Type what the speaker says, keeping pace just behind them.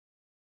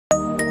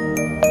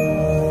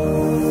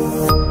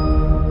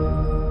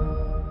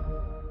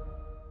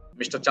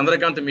Mr.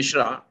 Chandrakanta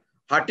Mishra,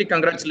 hearty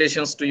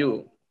congratulations to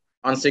you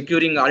on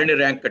securing All India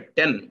rank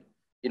 10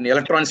 in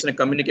Electronics and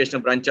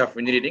Communication branch of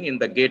engineering in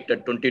the GATE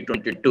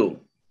 2022.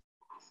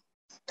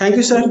 Thank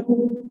you, sir.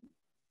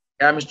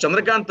 Mr.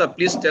 Chandrakanta,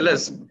 please tell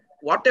us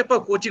what type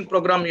of coaching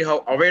program you have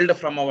availed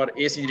from our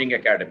ACE Engineering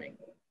Academy.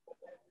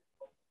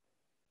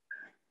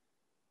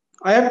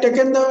 I have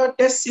taken the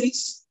test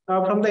series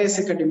from the ACE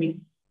Academy.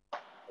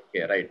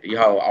 Okay, right. You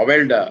have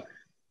availed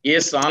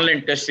ACE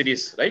online test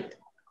series, right?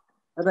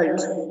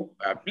 Right.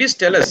 Please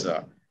tell us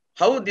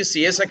how this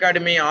ACE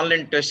Academy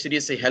online test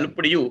series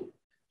helped you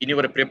in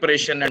your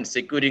preparation and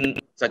securing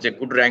such a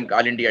good rank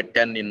All India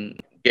 10 in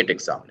GATE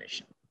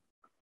examination.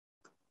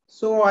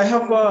 So I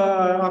have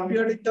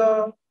appeared in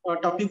the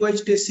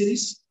topic-wise test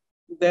series,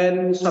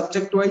 then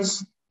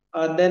subject-wise,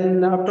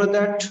 then after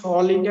that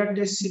All India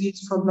test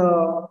series for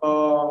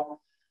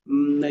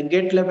the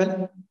GATE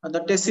level. The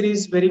test series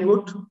is very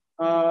good.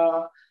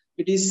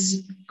 It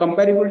is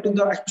comparable to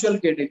the actual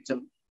GATE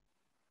exam.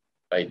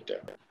 Right.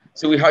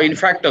 So we have, in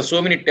fact,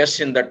 so many tests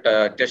in that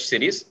test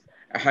series.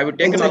 Have you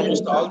taken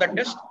almost all the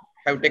tests?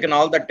 Have you taken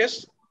all the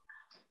tests?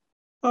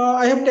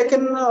 I have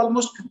taken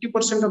almost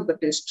 50% of the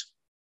test.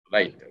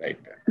 Right, right.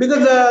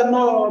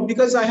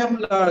 Because I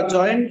have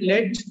joined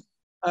late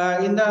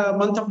in the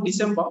month of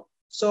December.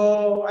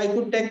 So I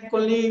could take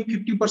only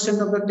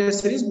 50% of the test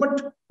series,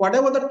 but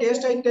whatever the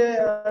test I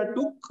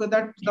took,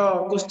 that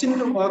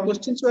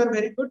questions were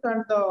very good,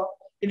 and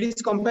it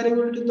is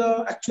comparable to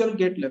the actual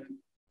GATE level.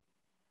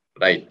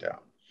 Right.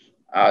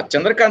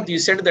 Chandrakant, you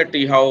said that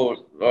you have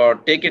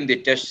taken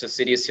the test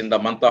series in the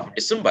month of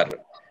December.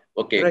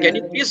 Okay, right. Can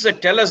you please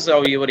tell us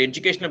your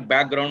educational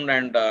background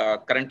and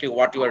currently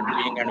what you are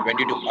doing and when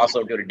did you pass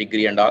out your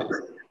degree and all?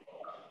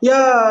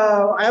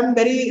 Yeah, I am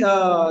very.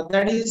 I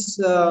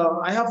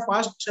have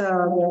passed passed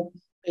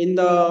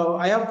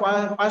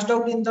out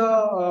in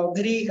the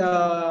very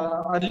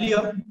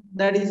earlier.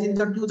 That is in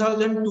the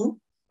 2002.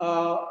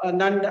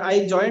 And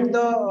I joined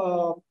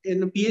the in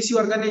the PSU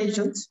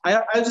organizations.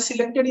 I was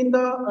selected in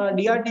the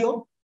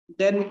DRDO,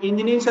 then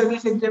Engineering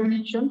Service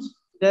Examinations,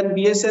 then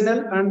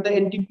BSNL and the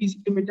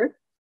NTPC Limited.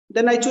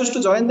 Then I chose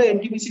to join the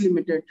NTPC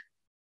Limited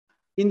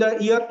in the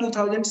year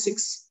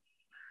 2006.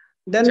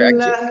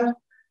 Then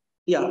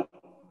yeah.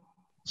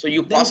 So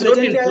you passed out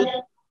in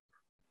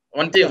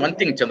one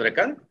thing,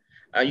 Chandrakant.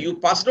 You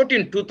passed out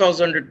in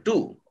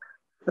 2002.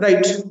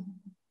 Right.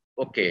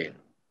 Okay.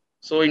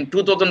 So in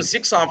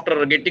 2006,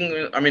 after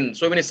getting,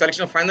 so many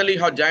selections, finally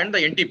you have joined the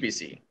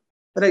NTPC.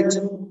 Right.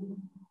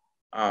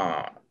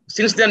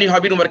 Since then you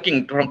have been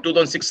working from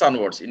 2006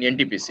 onwards in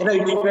NTPC.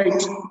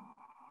 Right.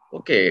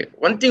 Okay.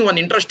 One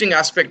interesting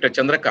aspect,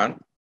 Chandrakant,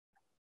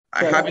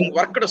 having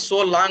worked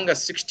so long,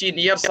 16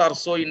 years or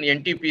so in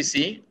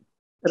NTPC.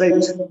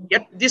 Right.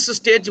 At this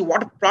stage,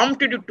 what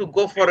prompted you to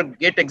go for a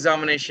GATE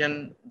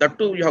examination? That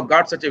too, you have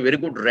got such a very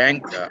good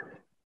rank.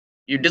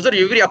 You deserve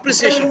every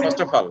appreciation, first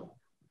of all.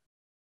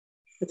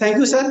 Thank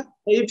you, sir.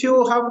 If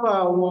you have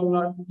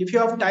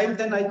time,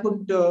 then I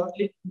could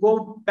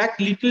go back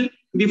little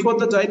before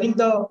the joining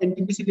the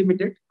NTPC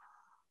Limited.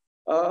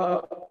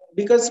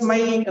 Because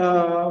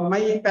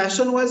my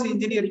passion was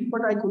engineering,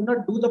 but I could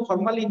not do the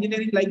formal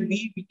engineering like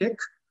BTech.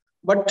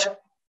 But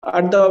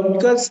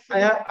because I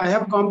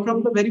have come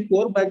from the very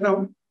poor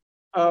background,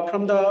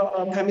 from the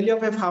family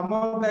of a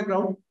farmer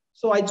background,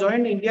 so I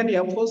joined Indian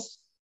Air Force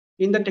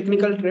in the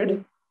technical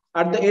trade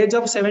at the age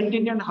of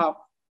 17 and a half.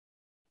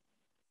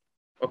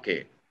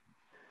 Okay.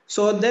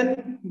 So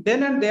then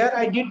and there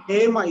I did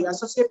AMI,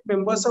 Associate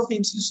Members of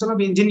Institution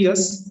of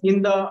Engineers,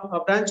 in the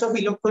branch of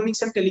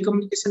Electronics and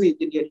Telecommunication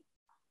Engineering.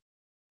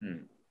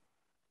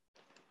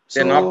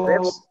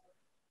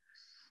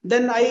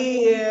 Then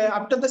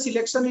after the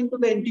selection into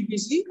the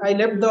NTPC, I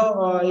left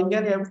the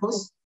Indian Air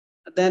Force.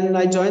 Then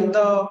I joined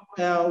the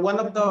one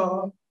of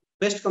the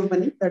best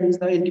company, that is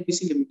the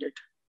NTPC Limited.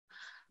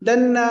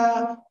 Then,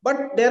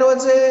 but there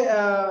was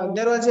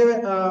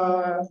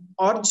a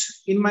urge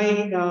in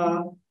my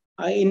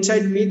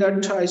inside me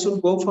that I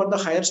should go for the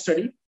higher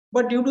study.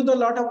 But due to the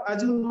lot of,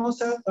 as you know,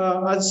 sir,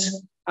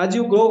 as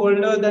you grow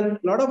older, then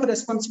a lot of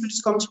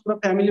responsibilities comes from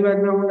the family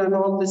background and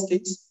all these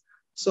things.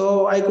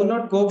 So I could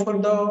not go for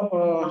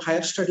the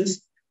higher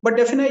studies. But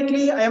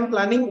definitely, I am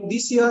planning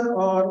this year,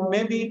 or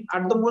maybe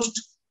at the most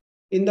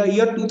in the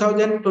year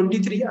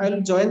 2023, I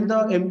will join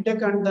the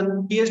MTech and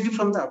then PhD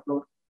from the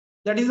abroad.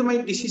 That is my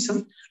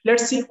decision.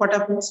 Let's see what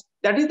happens.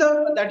 That is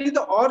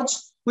the urge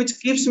which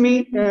keeps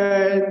me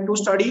to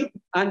study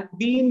and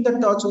be in the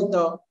touch with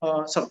the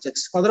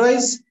subjects.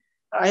 Otherwise,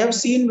 I have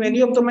seen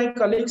many of my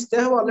colleagues, they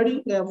have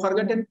already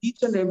forgotten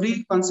each and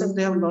every concept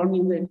they have learned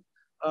in the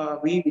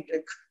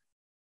BTech.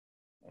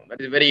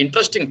 That is very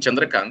interesting,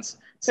 Chandrakant.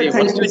 See,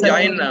 once you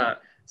join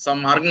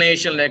some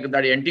organization like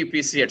that,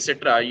 NTPC,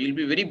 etc., you'll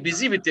be very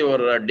busy with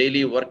your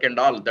daily work and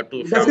all. That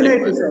too,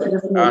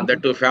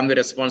 family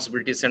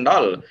responsibilities and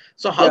all.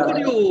 So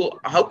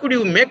how could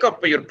you make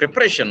up your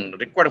preparation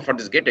required for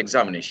this GATE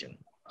examination?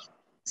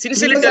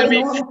 Sincerely, tell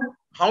me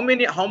how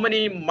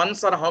many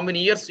months or how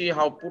many years you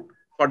have put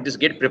for this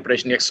GATE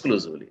preparation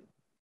exclusively?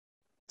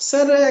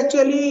 Sir,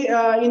 actually,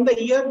 in the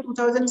year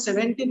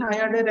 2017, I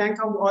had a rank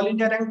of All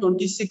India rank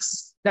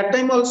 26. That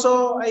time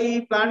also,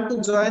 I planned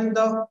to join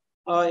the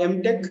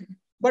MTech.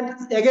 But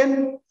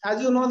again,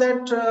 as you know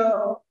that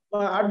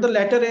at the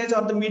latter age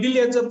or the middle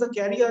age of the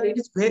career, it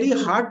is very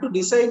hard to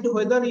decide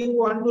whether you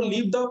want to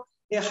leave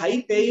a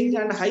high paying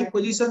and high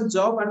position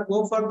job and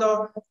go for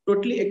the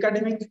totally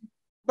academic.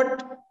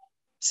 But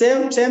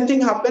same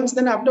thing happens.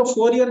 Then after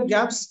 4 year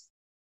gaps,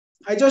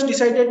 I just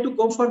decided to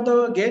go for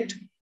the GATE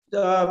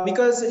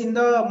because in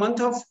the month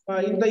of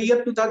in the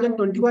year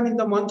 2021, in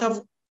the month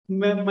of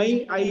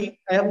May, I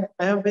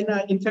have been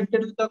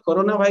infected with the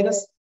coronavirus.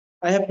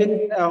 I have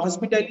been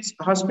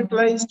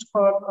hospitalized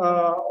for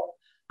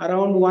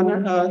around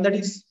one that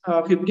is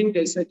 15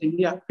 days, I think.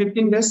 Yeah,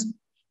 15 days.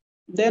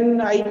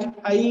 Then I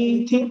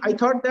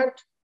thought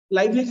that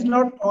life is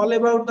not all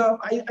about the.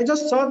 I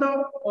just saw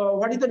the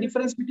what is the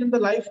difference between the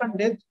life and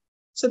death.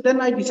 So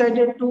then I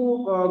decided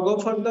to go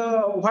for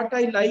the what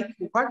I like,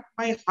 what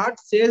my heart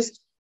says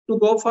to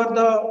go for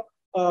the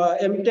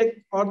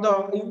MTech or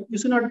the. You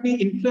should not be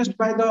influenced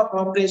by the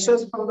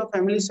pressures from the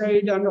family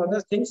side and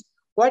other things.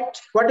 What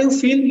you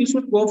feel, you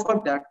should go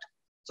for that.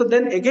 So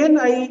then again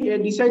I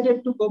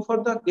decided to go for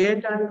the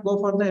GATE and go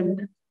for the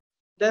MTech.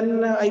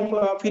 Then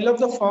I fill up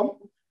the form.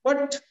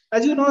 But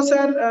as you know,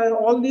 sir,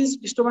 all these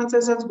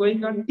disturbances are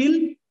going on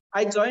till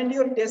I joined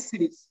your test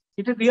series.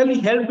 It really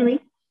helped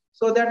me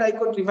so that I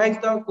could revise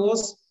the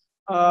course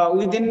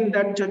within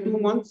that 2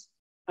 months.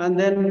 And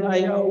then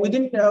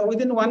within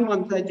 1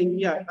 month, I think,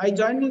 yeah, I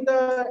joined in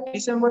the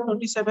December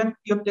 27th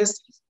your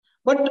test series.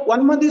 But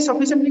 1 month is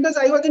sufficient because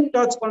I was in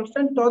touch,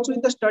 constant touch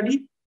with the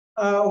study.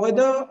 I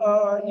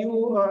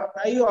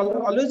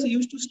always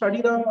used to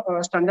study the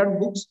standard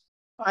books.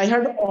 I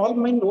had all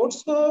my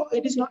notes, so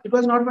it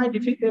was not very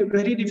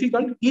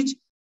difficult.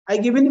 I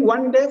given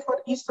 1 day for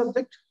each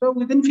subject. So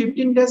within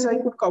 15 days, I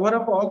could cover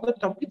up all the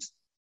topics,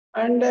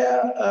 and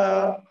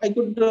I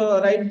could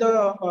write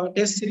the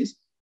test series.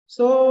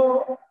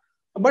 So,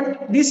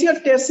 but this year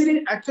test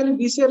series, actually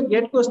this year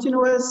GATE question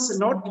was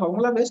not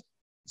formula based,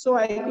 so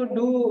I could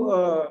do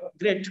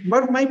great.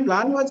 But my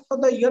plan was for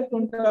the year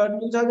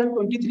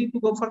 2023 to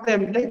go for the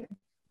MTech,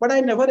 but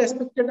I never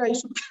expected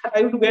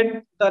I would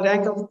get the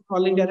rank of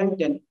All India rank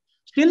 10.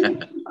 Still,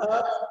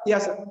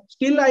 yes,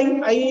 still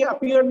I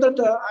appeared that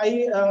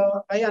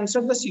I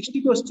answered the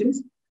 60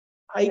 questions.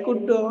 I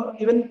could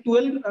even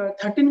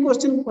 13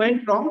 questions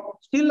went wrong.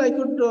 Still, I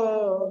could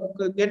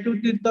get to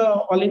the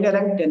All India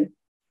rank 10.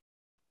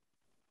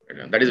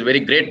 That is very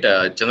great,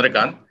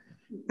 Chandrakant.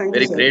 Thank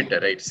Very you, great,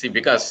 right? See,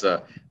 because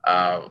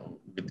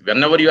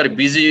whenever you are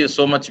busy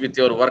so much with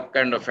your work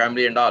and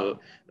family and all,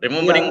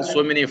 remembering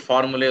so many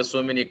formulas,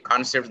 so many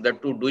concepts,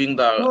 that to doing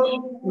the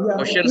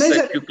questions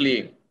No,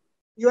 quickly.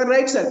 You are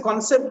right, sir.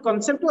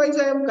 Concept-wise,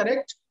 I am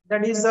correct.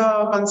 That is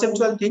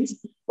conceptual things.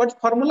 But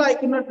formula, I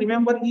could not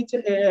remember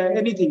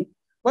anything.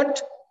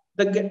 But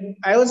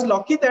I was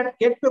lucky that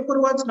GATE paper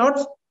was not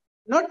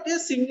a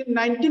single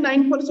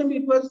 99%.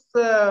 It was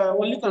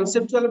only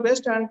conceptual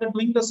based and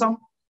doing some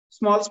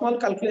small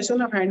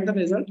calculation and find the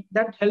result.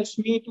 That helps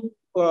me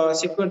to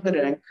secure the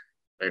rank.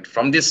 Right.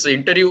 From this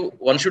interview,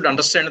 one should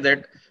understand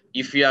that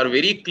if you are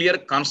very clear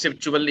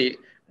conceptually,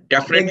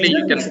 definitely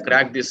you can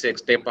crack this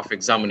type of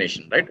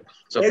examination, right?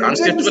 So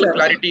conceptual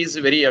clarity is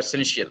very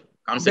essential.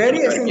 Very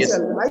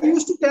essential. I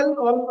used to tell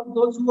all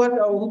those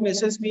who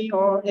message me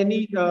or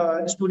any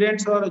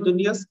students or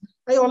juniors.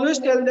 I always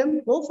tell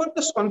them, go for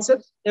the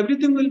concepts.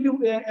 Everything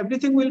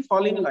will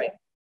fall in line.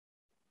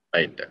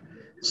 Right.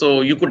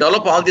 So you could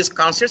develop all these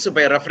concepts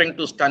by referring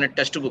to standard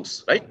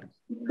textbooks, right?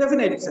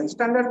 Definitely, sir.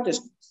 Standard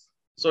textbooks.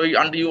 So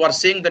and you are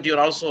saying that you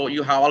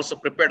have also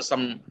prepared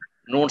some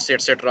notes,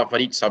 etc., for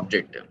each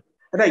subject.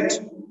 Right.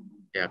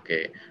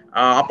 Okay.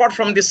 Apart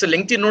from this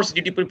lengthy notes,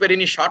 did you prepare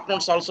any short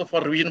notes also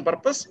for revision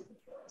purpose?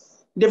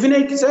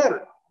 Definitely,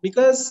 sir.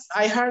 Because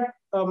I had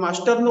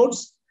master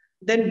notes.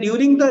 Then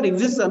during the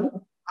revision,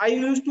 I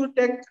used to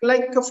take,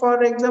 like,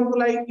 for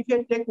example, if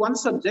I take one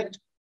subject,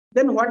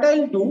 then what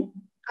I'll do,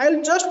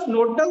 I'll just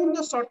note down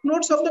the short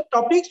notes of the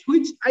topics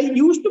which I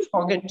used to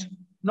forget.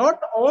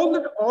 Not all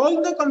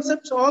the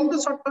concepts, all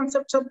the short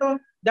concepts of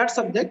that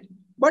subject,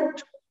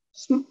 but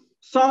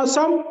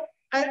some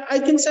I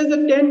can say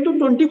that 10 to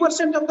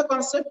 20% of the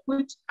concept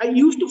which I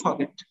used to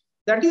forget.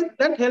 That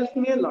helps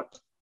me a lot.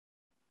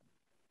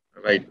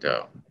 Right.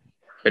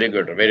 Very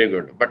good. Very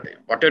good. But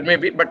what it may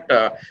be, but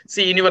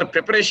see, in your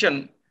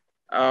preparation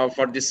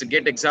for this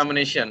GATE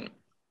examination,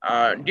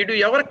 did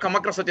you ever come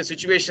across such a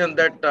situation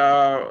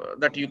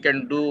that you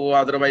can do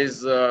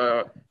otherwise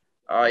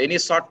any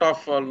sort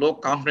of low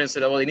confidence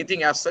level,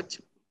 anything as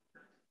such?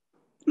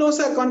 No,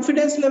 sir.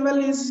 Confidence level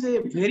is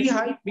very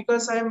high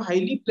because I am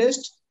highly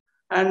placed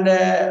and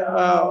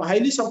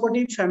highly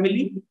supportive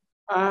family,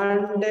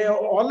 and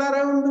all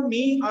around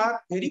me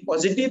are very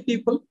positive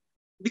people.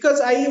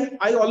 Because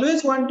I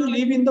always want to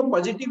live in the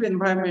positive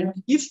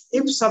environment.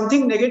 If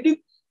something negative,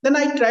 then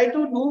I try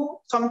to do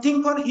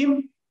something for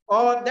him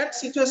or that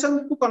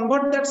situation to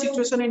convert that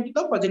situation into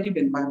the positive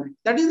environment.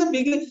 That is the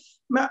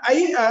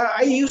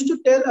I used to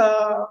tell,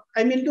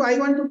 I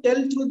want to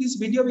tell through this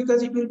video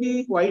because it will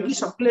be widely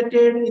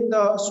circulated in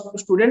the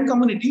student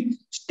community.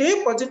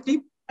 Stay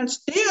positive and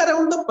stay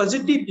around the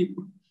positive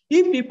people.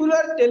 If people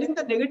are telling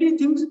the negative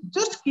things,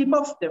 just keep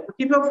off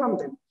from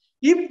them.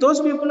 If those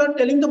people are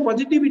telling the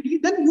positivity,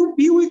 then you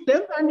be with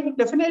them, and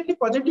definitely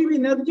positive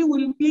energy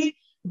will be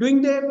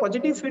doing the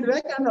positive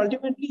feedback, and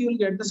ultimately you will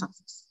get the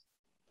success.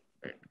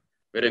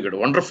 Very good.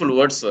 Wonderful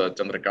words,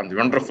 Chandrakant.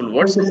 Wonderful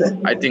words.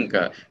 I think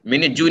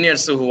many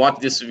juniors who watch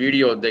this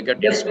video, they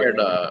get inspired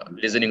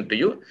listening to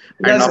you.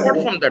 And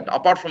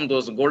apart from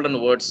those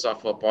golden words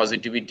of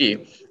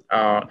positivity,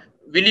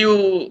 will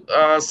you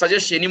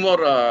suggest any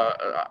more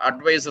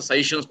advice or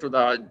suggestions to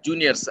the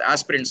juniors,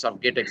 aspirants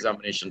of GATE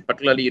examination,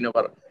 particularly in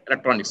our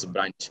electronics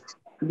branch?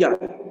 Yeah,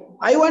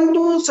 I want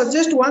to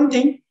suggest one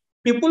thing.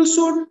 People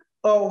should,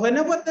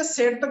 whenever they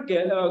set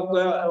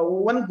the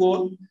one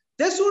goal,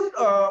 they should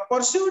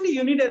pursue it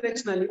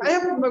unidirectionally. I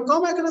have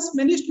come across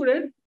many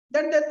students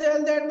that they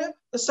tell that,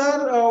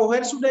 sir,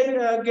 where should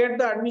I get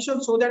the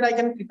admission so that I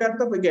can prepare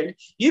the GATE?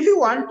 If you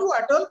want to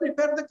at all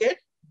prepare the GATE,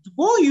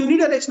 go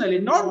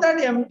unidirectionally, not that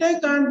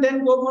MTech and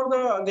then go for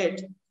the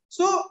GATE.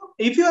 So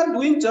if you are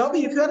doing job,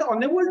 if you are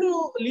unable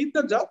to leave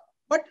the job,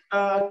 but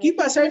keep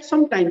aside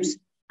some times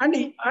and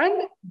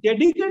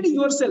dedicate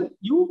yourself.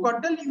 You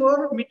curtail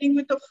your meeting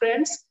with the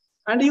friends,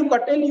 and you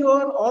curtail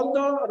your all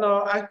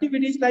the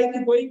activities like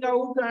going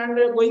out and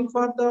going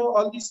for the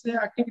all these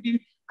activities.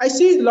 I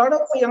see a lot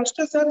of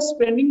youngsters are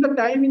spending the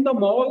time in the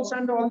malls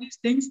and all these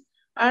things,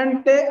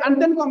 and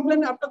then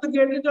complain after the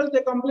GATE result.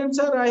 They complain,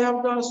 sir, I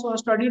have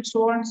studied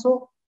so and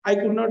so, I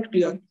could not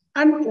clear.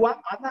 And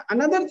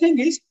another thing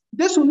is,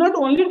 they should not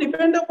only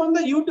depend upon the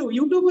YouTube.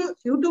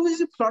 YouTube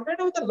is flooded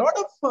with a lot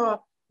of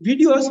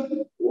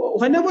videos.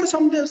 Whenever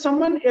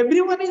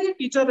everyone is a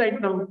teacher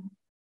right now.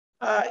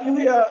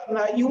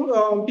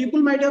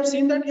 People might have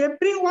seen that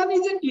everyone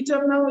is a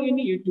teacher now in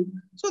YouTube.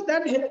 So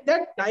that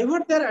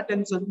divert their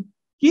attention.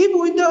 Keep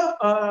with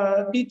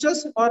the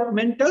teachers or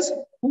mentors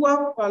who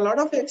have a lot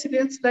of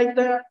experience, like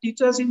the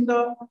teachers in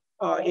the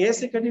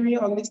AS Academy,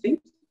 all these things.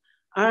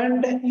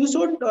 And you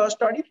should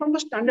study from the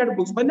standard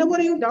books. Whenever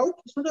you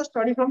doubt, you should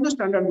study from the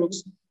standard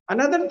books.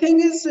 Another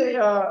thing is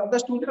the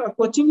student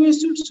coaching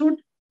institute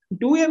should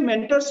do a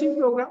mentorship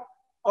program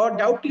or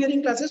doubt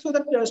clearing classes, so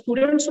that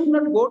students should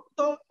not go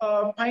to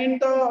find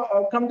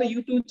from the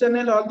YouTube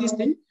channel, all these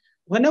things.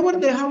 Whenever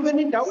they have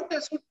any doubt, they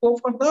should go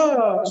for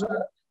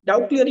the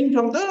doubt clearing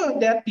from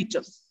their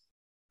teachers.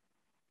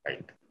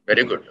 Right.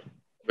 Very good.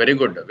 Very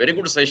good. Very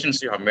good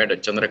sessions you have made,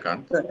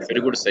 Chandrakant.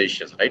 Very good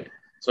sessions, right?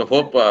 So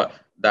hope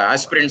the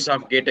aspirants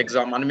of GATE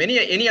exam and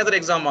any other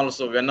exam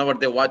also, whenever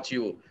they watch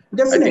you,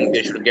 definitely, I think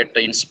they should get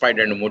inspired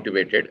and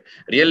motivated.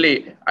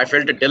 Really, I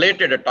felt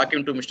delighted at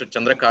talking to Mr.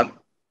 Chandrakant.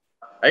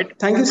 Right?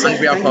 Thank you, sir. On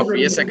behalf of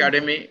ES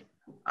Academy,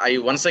 I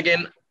once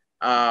again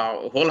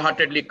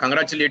wholeheartedly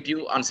congratulate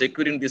you on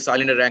securing the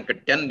All-India rank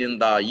 10 in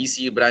the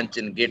ECE branch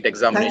in GATE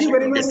examination. Thank you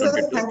very much,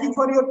 sir. Thank you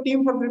for your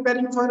team for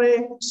preparing for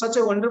such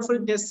a wonderful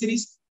test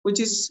series,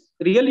 which is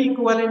really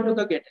equivalent to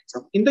the GATE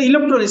exam. In the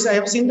electronics, I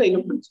have seen the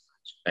electronics.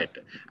 Right.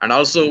 And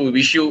also, we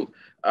wish you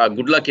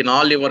good luck in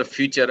all your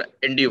future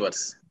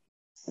endeavors.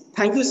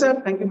 Thank you,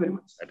 sir. Thank you very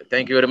much. Right.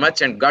 Thank you very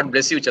much. And God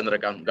bless you,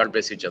 Chandrakant. God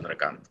bless you,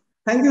 Chandrakant.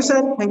 Thank you,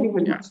 sir. Thank you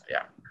very much.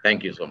 Yeah.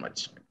 Thank you so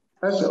much.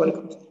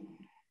 Welcome.